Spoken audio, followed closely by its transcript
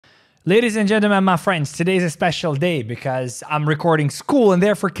Ladies and gentlemen, my friends, today is a special day because I'm recording school and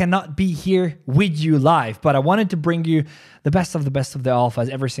therefore cannot be here with you live. But I wanted to bring you the best of the alphas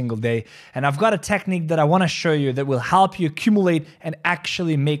every single day. And I've got a technique that I want to show you that will help you accumulate and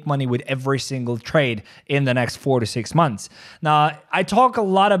actually make money with every single trade in the next 4 to 6 months. Now, I talk a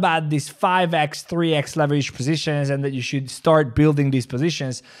lot about these 5x, 3x leverage positions and that you should start building these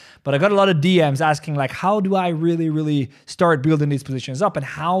positions. But I got a lot of DMs asking like, how do I really start building these positions up and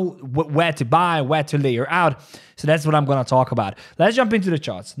where to buy, where to layer out. So that's what I'm going to talk about. Let's jump into the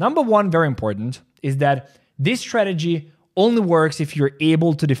charts. Number one, very important, is that this strategy only works if you're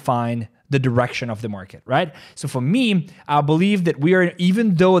able to define the direction of the market, right? So for me, I believe that we are,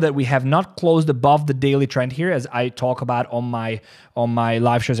 even though that we have not closed above the daily trend here, as I talk about on my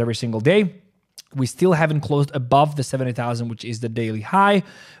live shows every single day, we still haven't closed above the 70,000, which is the daily high,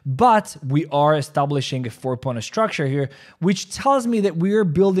 but we are establishing a 4-point structure here, which tells me that we are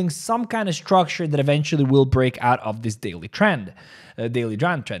building some kind of structure that eventually will break out of this daily trend,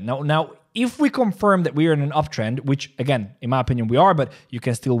 trend. Now, if we confirm that we are in an uptrend, which again, in my opinion, we are, but you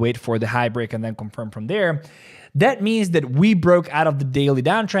can still wait for the high break and then confirm from there. That means that we broke out of the daily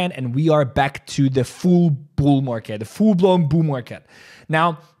downtrend and we are back to the full bull market, the full-blown bull market.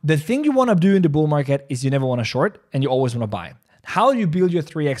 Now, the thing you want to do in the bull market is you never want to short and you always want to buy. How do you build your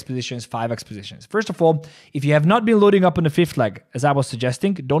 3x positions, 5x positions? First of all, if you have not been loading up on the fifth leg, as I was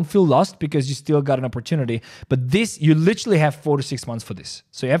suggesting, don't feel lost because you still got an opportunity. But this, you literally have 4 to 6 months for this.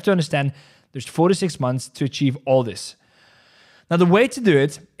 So you have to understand there's 4 to 6 months to achieve all this. Now, the way to do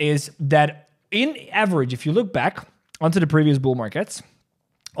it is that in average, if you look back onto the previous bull markets,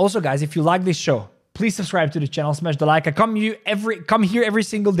 also guys, if you like this show, please subscribe to the channel, smash the like. I come here every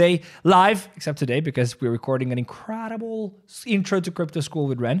single day live, except today because we're recording an incredible intro to crypto school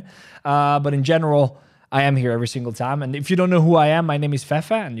with Ren. But in general, I am here every single time. And if you don't know who I am, my name is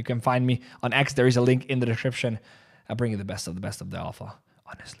Fefe, and you can find me on X. There is a link in the description. I bring you the best of the alpha.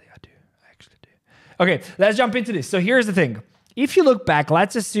 Honestly, I do. I actually do. Okay, let's jump into this. So here's the thing. If you look back,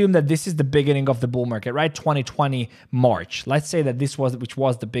 let's assume that this is the beginning of the bull market, right? 2020 March. Let's say that which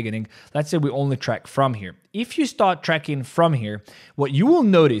was the beginning. Let's say we only track from here. If you start tracking from here, what you will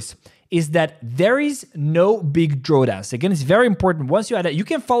notice is that there is no big drawdowns. Again, it's very important. Once you add that, you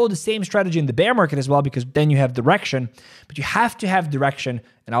can follow the same strategy in the bear market as well because then you have direction, but you have to have direction,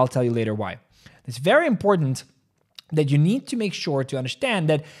 and I'll tell you later why. It's very important that you need to make sure to understand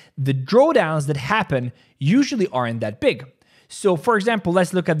that the drawdowns that happen usually aren't that big. So for example,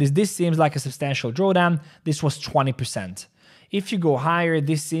 let's look at this. This seems like a substantial drawdown. This was 20%. If you go higher,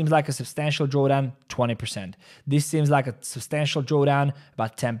 this seems like a substantial drawdown, 20%. This seems like a substantial drawdown,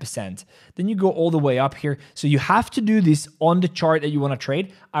 about 10%. Then you go all the way up here. So you have to do this on the chart that you want to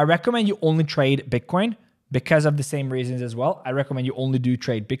trade. I recommend you only trade Bitcoin because of the same reasons as well. I recommend you only do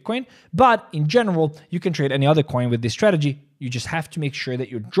trade Bitcoin. But in general, you can trade any other coin with this strategy. You just have to make sure that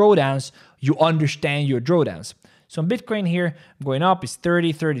your drawdowns, you understand your drawdowns. So on Bitcoin here, I'm going up, it's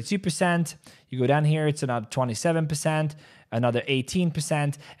 32%. You go down here, it's another 27%, another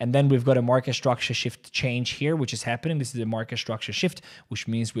 18%. And then we've got a market structure shift change here, which is happening. This is a market structure shift, which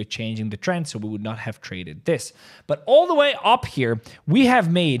means we're changing the trend. So we would not have traded this. But all the way up here, we have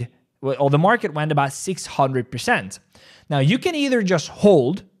made, well, the market went about 600%. Now you can either just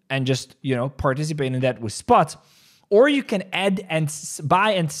hold and just, participate in that with spots, or you can add and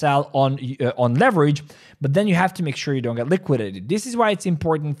buy and sell on leverage, but then you have to make sure you don't get liquidated. This is why it's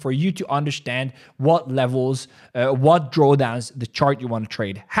important for you to understand what levels, what drawdowns the chart you want to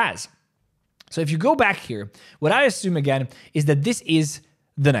trade has. So if you go back here, what I assume again is that this is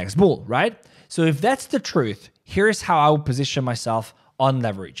the next bull, right? So if that's the truth, here's how I would position myself on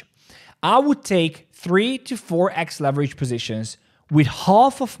leverage. I would take 3 to 4x leverage positions with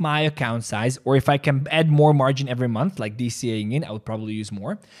half of my account size, or if I can add more margin every month, like DCAing in, I would probably use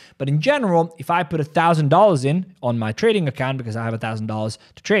more. But in general, if I put $1,000 in on my trading account, because I have $1,000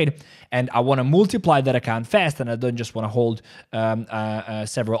 to trade, and I want to multiply that account fast, and I don't just want to hold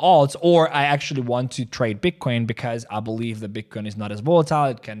several alts, or I actually want to trade Bitcoin because I believe that Bitcoin is not as volatile,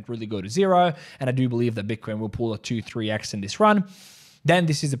 it can really go to zero, and I do believe that Bitcoin will pull a 2-3x in this run, then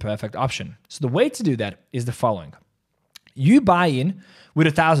this is the perfect option. So the way to do that is the following. You buy in with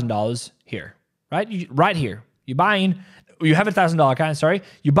 $1,000 here, right? Right here. You buy in, you have $1,000 account, sorry.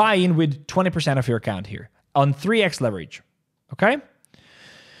 You buy in with 20% of your account here on 3x leverage, okay?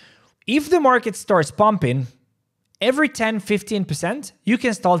 If the market starts pumping, every 10-15%, you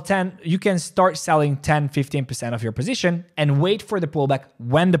can start selling 10-15% of your position and wait for the pullback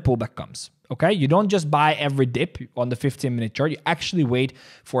when the pullback comes. Okay, you don't just buy every dip on the 15-minute chart. You actually wait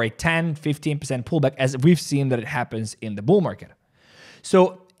for a 10-15% pullback, as we've seen that it happens in the bull market.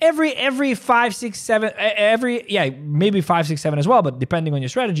 So every 5, 6, 7, maybe 5, 6, 7 as well, but depending on your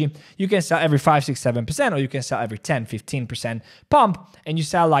strategy, you can sell every 5, 6, 7%, or you can sell every 10, 15% pump, and you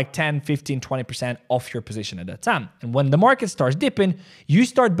sell like 10, 15, 20% off your position at that time. And when the market starts dipping, you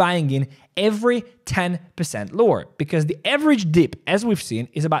start buying in every 10% lower, because the average dip, as we've seen,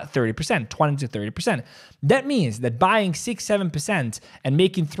 is about 30%, 20 to 30%. That means that buying 6, 7% and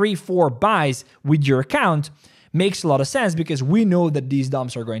making 3, 4 buys with your account makes a lot of sense, because we know that these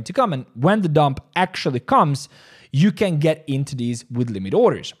dumps are going to come. And when the dump actually comes, you can get into these with limit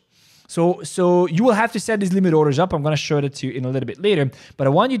orders. So you will have to set these limit orders up. I'm going to show that to you in a little bit later. But I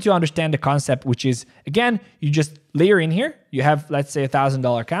want you to understand the concept, which is, again, you just layer in here. You have, let's say,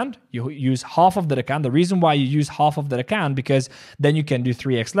 $1,000 account. You use half of that account. The reason why you use half of that account, because then you can do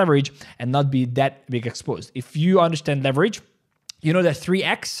 3x leverage and not be that big exposed. If you understand leverage, you know that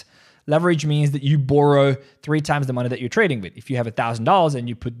 3x leverage means that you borrow 3 times the money that you're trading with. If you have $1,000 and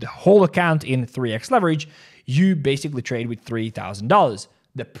you put the whole account in 3x leverage, you basically trade with $3,000.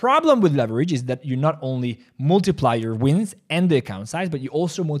 The problem with leverage is that you not only multiply your wins and the account size, but you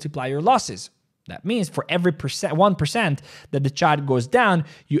also multiply your losses. That means for every 1% that the chart goes down,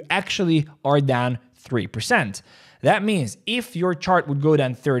 you actually are down 3%. That means if your chart would go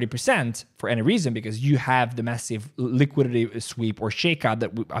down 30% for any reason, because you have the massive liquidity sweep or shakeout that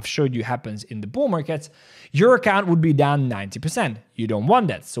I've showed you happens in the bull markets, your account would be down 90%. You don't want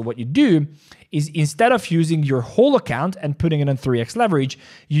that. So what you do is, instead of using your whole account and putting it on 3x leverage,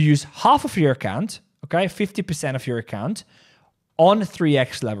 you use half of your account, okay, 50% of your account on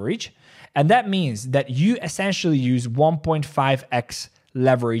 3x leverage. And that means that you essentially use 1.5x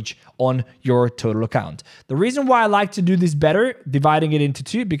leverage on your total account. The reason why I like to do this better, dividing it into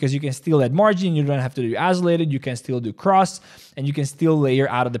 2, because you can still add margin, you don't have to do isolated, you can still do cross, and you can still layer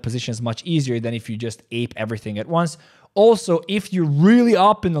out of the positions much easier than if you just ape everything at once. Also, if you're really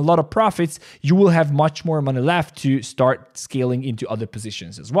up in a lot of profits, you will have much more money left to start scaling into other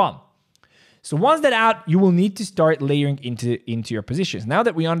positions as well. So once that out, you will need to start layering into your positions. Now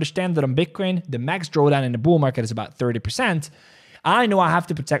that we understand that on Bitcoin, the max drawdown in the bull market is about 30%, I know I have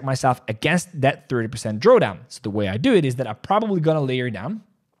to protect myself against that 30% drawdown. So the way I do it is that I'm probably going to layer down.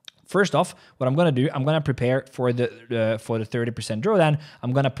 First off, what I'm going to do, I'm going to prepare for the 30% drawdown.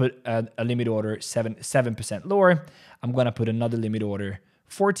 I'm going to put a limit order 7% lower. I'm going to put another limit order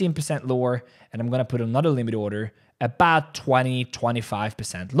 14% lower, and I'm going to put another limit order about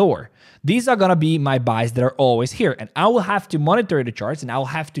 20-25% lower. These are going to be my buys that are always here, and I will have to monitor the charts and I will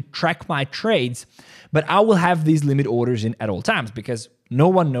have to track my trades, but I will have these limit orders in at all times, because no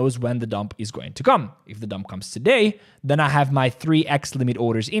one knows when the dump is going to come. If the dump comes today, then I have my 3x limit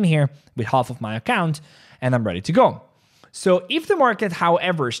orders in here with half of my account, and I'm ready to go. So if the market,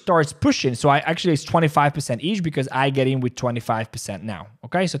 however, starts pushing, so actually it's 25% each, because I get in with 25% now.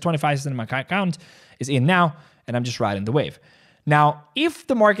 Okay, so 25% of my account is in now, and I'm just riding the wave. Now, if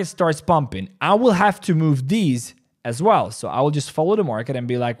the market starts pumping, I will have to move these as well. So I will just follow the market and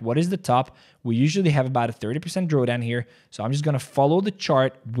be like, what is the top? We usually have about a 30% drawdown here. So I'm just going to follow the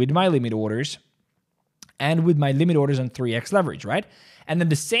chart with my limit orders and with my limit orders on 3x leverage, right? And at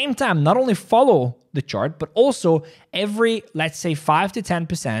the same time, not only follow the chart, but also every, let's say 5 to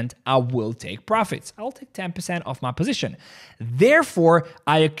 10%, I will take profits. I'll take 10% off my position. Therefore,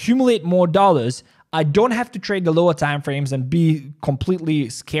 I accumulate more dollars. I don't have to trade the lower time frames and be completely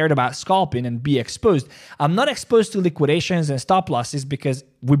scared about scalping and be exposed. I'm not exposed to liquidations and stop losses, because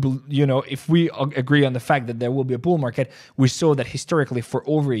if we agree on the fact that there will be a bull market, we saw that historically for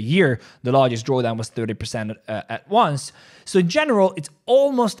over a year, the largest drawdown was 30% at once. So in general, it's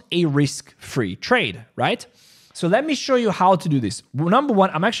almost a risk-free trade, right? So let me show you how to do this. Number one,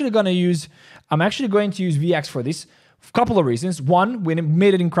 I'm actually going to use WeeX for this. Couple of reasons. One, we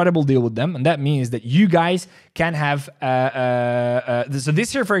made an incredible deal with them, and that means that you guys can have so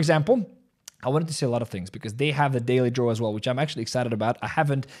this here, for example, I wanted to say a lot of things, because they have the daily draw as well, which I'm actually excited about. I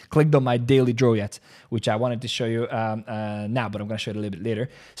haven't clicked on my daily draw yet, which I wanted to show you now, but I'm going to show it a little bit later.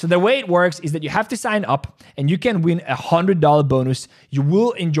 So the way it works is that you have to sign up and you can win a $100 bonus. You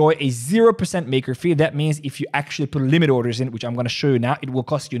will enjoy a 0% maker fee. That means if you actually put limit orders in, which I'm going to show you now, it will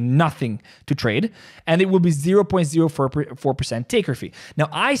cost you nothing to trade, and it will be 0.04% taker fee. Now,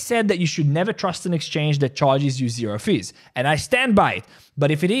 I said that you should never trust an exchange that charges you 0 fees, and I stand by it.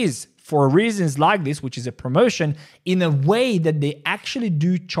 But if it is for reasons like this, which is a promotion, in a way that they actually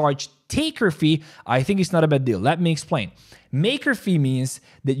do charge taker fee, I think it's not a bad deal. Let me explain. Maker fee means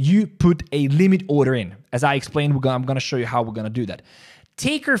that you put a limit order in. As I explained, I'm going to show you how we're going to do that.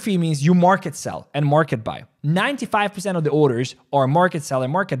 Taker fee means you market sell and market buy. 95% of the orders are market sell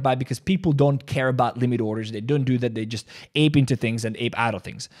and market buy because people don't care about limit orders. They don't do that. They just ape into things and ape out of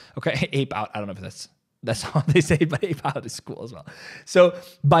things. Okay, ape out. I don't know if that's how they say it, but ape out is cool as well. So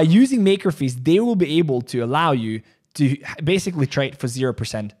by using maker fees, they will be able to allow you to basically trade for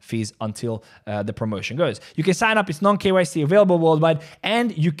 0% fees until the promotion goes. You can sign up. It's non-KYC, available worldwide,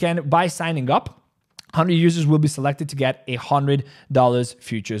 and you can, by signing up, 100 users will be selected to get a $100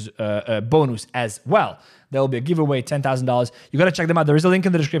 futures bonus as well. There will be a giveaway, $10,000. You got to check them out. There is a link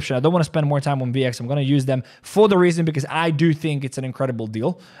in the description. I don't want to spend more time on WeeX. I'm going to use them for the reason because I do think it's an incredible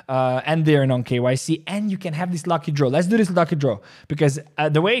deal. And they're non-KYC. And you can have this lucky draw. Let's do this lucky draw because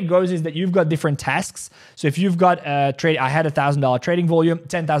the way it goes is that you've got different tasks. So if you've got trade, I had $1,000 trading volume,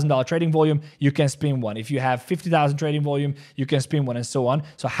 $10,000 trading volume, you can spin one. If you have 50,000 trading volume, you can spin one and so on.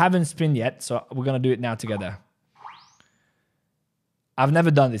 So I haven't spin yet. So we're going to do it now together. I've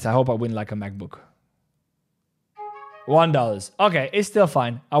never done this. I hope I win like a MacBook. $1. Okay, it's still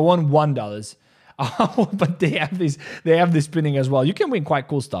fine. I won $1. But they have this spinning as well. You can win quite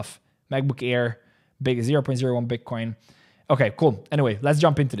cool stuff. MacBook Air, big 0.01 Bitcoin. Okay, cool. Anyway, let's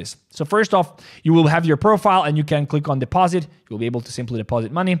jump into this. So first off, you will have your profile and you can click on deposit. You'll be able to simply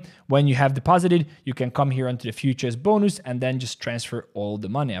deposit money. When you have deposited, you can come here onto the futures bonus and then just transfer all the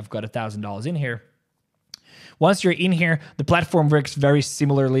money. I've got $1,000 in here. Once you're in here, the platform works very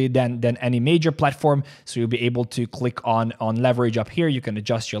similarly than any major platform. So you'll be able to click on leverage up here. You can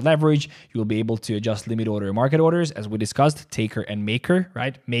adjust your leverage. You'll be able to adjust limit order and market orders, as we discussed, taker and maker,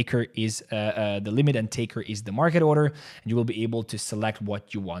 right? Maker is the limit and taker is the market order. And you will be able to select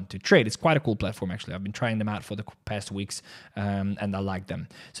what you want to trade. It's quite a cool platform, actually. I've been trying them out for the past weeks and I like them.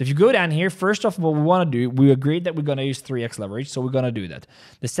 So if you go down here, first off, what we want to do, we agreed that we're going to use 3x leverage. So we're going to do that.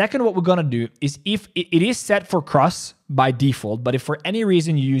 The second, what we're going to do is if it is set for cross by default, but if for any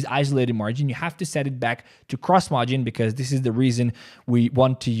reason you use isolated margin, you have to set it back to cross margin because this is the reason we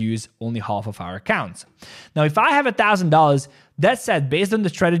want to use only half of our accounts. Now, if I have $1,000, that said, based on the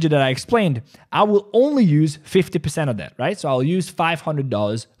strategy that I explained, I will only use 50% of that, right? So I'll use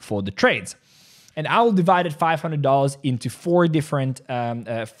 $500 for the trades. And I will divide it $500 into four different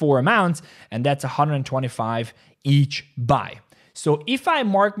four amounts, and that's 125 each buy. So if I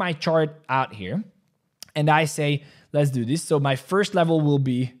mark my chart out here, and I say, let's do this. So my first level will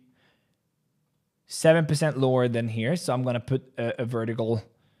be 7% lower than here. So I'm going to put a vertical.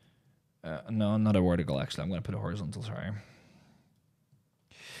 No, not a vertical, actually. I'm going to put a horizontal, sorry.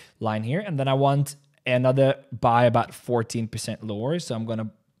 Line here. And then I want another buy about 14% lower. So I'm going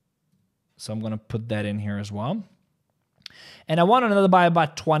to put that in here as well. And I want another buy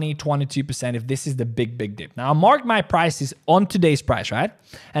about 22% if this is the big dip. Now, I marked my prices on today's price, right?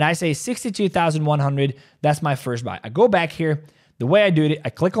 And I say 62,100. That's my first buy. I go back here. The way I do it, I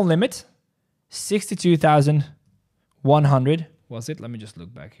click on limit. 62,100 was it? Let me just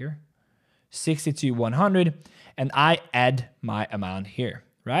look back here. 62,100. And I add my amount here,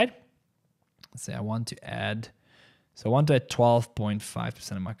 right? Let's say I want to add... So I want to add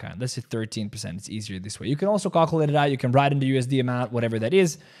 12.5% of my account. Let's say 13%. It's easier this way. You can also calculate it out. You can write in the USD amount, whatever that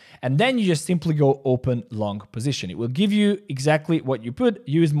is. And then you just simply go open long position. It will give you exactly what you put.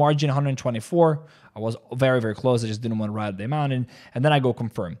 Use margin 124. I was very close. I just didn't want to write the amount in. And then I go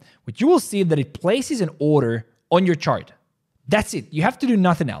confirm. But you will see that it places an order on your chart. That's it. You have to do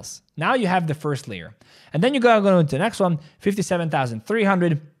nothing else. Now you have the first layer. And then you're going to go into the next one,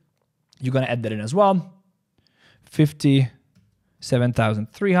 57,300. You're going to add that in as well.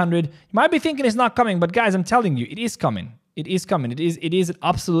 57,300. You might be thinking it's not coming, but guys, I'm telling you, it is coming. It is coming. It is an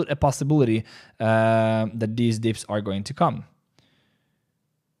absolute possibility that these dips are going to come.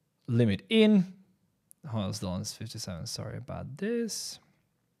 Limit in. Hold on, it's 57. Sorry about this.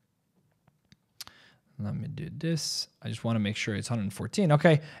 Let me do this. I just want to make sure it's 114.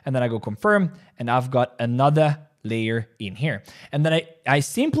 Okay, and then I go confirm, and I've got another layer in here. And then I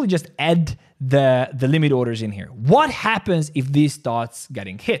simply just add the limit orders in here. What happens if this starts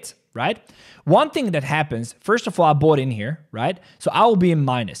getting hit, right? One thing that happens, first of all, I bought in here, right? So I will be in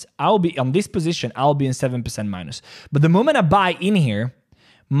minus. I will be on this position, I'll be in 7% minus. But the moment I buy in here,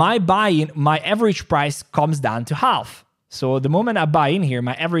 my buy-in, my average price comes down to half. So the moment I buy in here,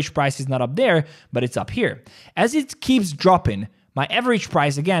 my average price is not up there, but it's up here. As it keeps dropping, my average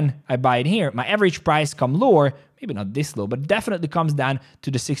price, again, I buy it here, my average price come lower, maybe not this low, but definitely comes down to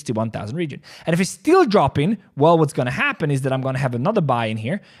the 61,000 region. And if it's still dropping, well, what's going to happen is that I'm going to have another buy in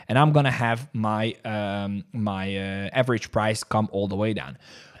here, and I'm going to have my average price come all the way down.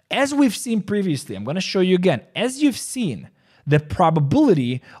 As we've seen previously, I'm going to show you again, as you've seen, the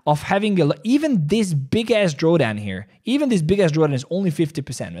probability of having even this big ass drawdown here, even this big ass drawdown is only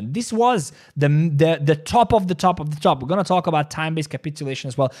 50%. And this was the top of the top of the top. We're going to talk about time-based capitulation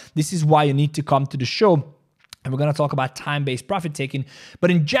as well. This is why you need to come to the show. And we're going to talk about time-based profit taking.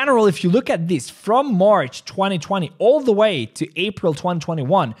 But in general, if you look at this from March 2020 all the way to April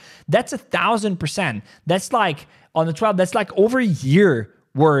 2021, that's 1,000%. That's like on the 12, that's like over a year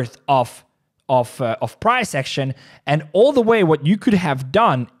worth of price action. And all the way, what you could have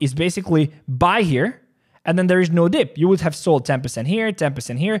done is basically buy here, and then there is no dip. You would have sold 10% here,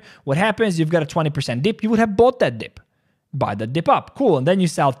 10% here. What happens? You've got a 20% dip. You would have bought that dip. Buy that dip up, cool, and then you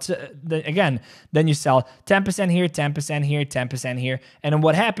sell then you sell 10% here, 10% here, 10% here, and then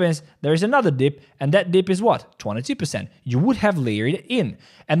what happens? There is another dip, and that dip is what? 22%. You would have layered it in,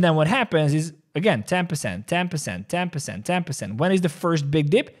 and then what happens is again 10%, 10%, 10%, 10%. When is the first big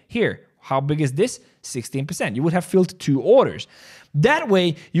dip? Here. How big is this? 16%. You would have filled 2 orders. That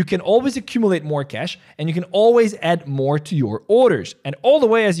way, you can always accumulate more cash, and you can always add more to your orders, and all the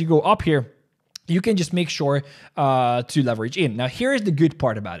way as you go up here, you can just make sure to leverage in. Now, here's the good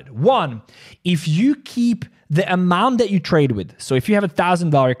part about it. One, if you keep the amount that you trade with, so if you have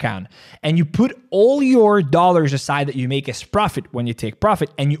 $1,000 account and you put all your dollars aside that you make as profit when you take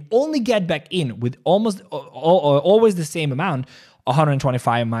profit, and you only get back in with almost always the same amount,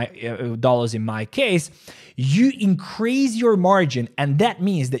 $125 in my case, you increase your margin, and that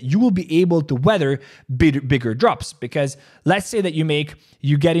means that you will be able to weather bigger drops. Because let's say that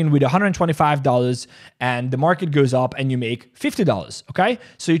you get in with $125 and the market goes up and you make $50, okay?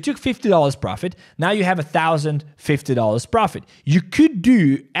 So you took $50 profit, now you have $1,050 profit. You could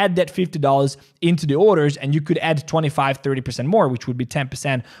add that $50 into the orders, and you could add 25-30% more, which would be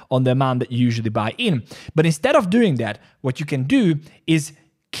 10% on the amount that you usually buy in. But instead of doing that, what you can do is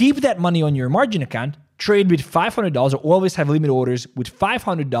keep that money on your margin account, trade with $500, or always have limit orders with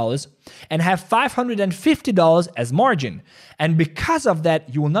 $500, and have $550 as margin. And because of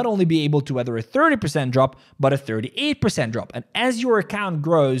that, you will not only be able to weather a 30% drop, but a 38% drop. And as your account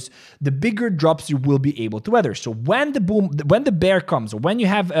grows, the bigger drops you will be able to weather. So when the bear comes, or when you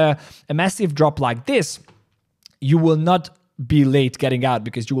have a massive drop like this, you will not be late getting out,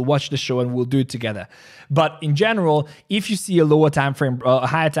 because you will watch the show and we'll do it together. But in general, if you see a lower time frame, a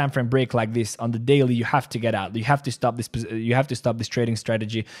higher time frame break like this on the daily, you have to get out. You have to stop this. You have to stop this trading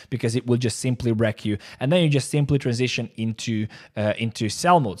strategy, because it will just simply wreck you. And then you just simply transition into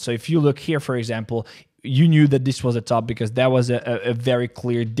sell mode. So if you look here, for example, you knew that this was a top because that was a very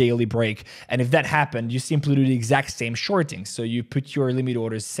clear daily break. And if that happened, you simply do the exact same shorting. So you put your limit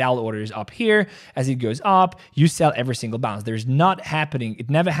orders, sell orders up here. As it goes up, you sell every single bounce. There's not happening. It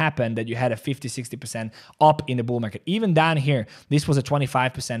never happened that you had a 50-60% up in the bull market. Even down here, this was a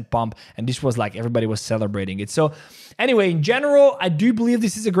 25% pump, and this was like everybody was celebrating it. So anyway, in general, I do believe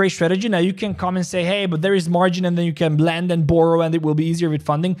this is a great strategy. Now you can come and say, hey, but there is margin, and then you can blend and borrow, and it will be easier with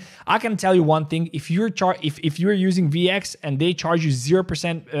funding. I can tell you one thing: if you're using WeeX and they charge you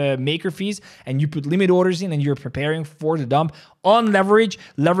 0% maker fees, and you put limit orders in and you're preparing for the dump on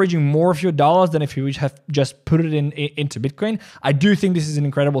leveraging more of your dollars than if you would have just put it into Bitcoin, I do think this is an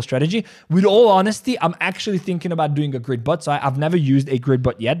incredible strategy. With all honesty, I'm actually thinking about doing a grid bot. So I've never used a grid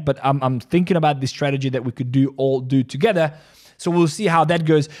bot yet, but I'm thinking about this strategy that we could all do together. So we'll see how that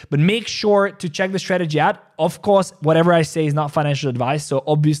goes, but make sure to check the strategy out. Of course, whatever I say is not financial advice, so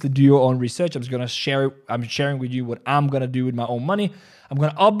obviously do your own research. I'm sharing with you what I'm gonna do with my own money. I'm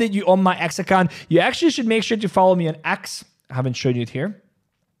gonna update you on my X account. You actually should make sure to follow me on X. I haven't shown you it here,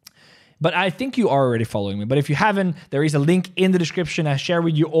 but I think you are already following me. But if you haven't, there is a link in the description. I share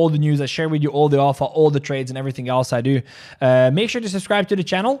with you all the news. I share with you all the alpha, all the trades, and everything else I do. Make sure to subscribe to the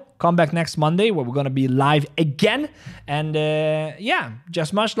channel. Come back next Monday where we're going to be live again. And yeah,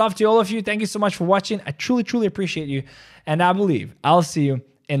 just much love to all of you. Thank you so much for watching. I truly, truly appreciate you. And I believe I'll see you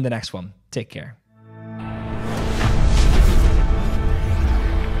in the next one. Take care.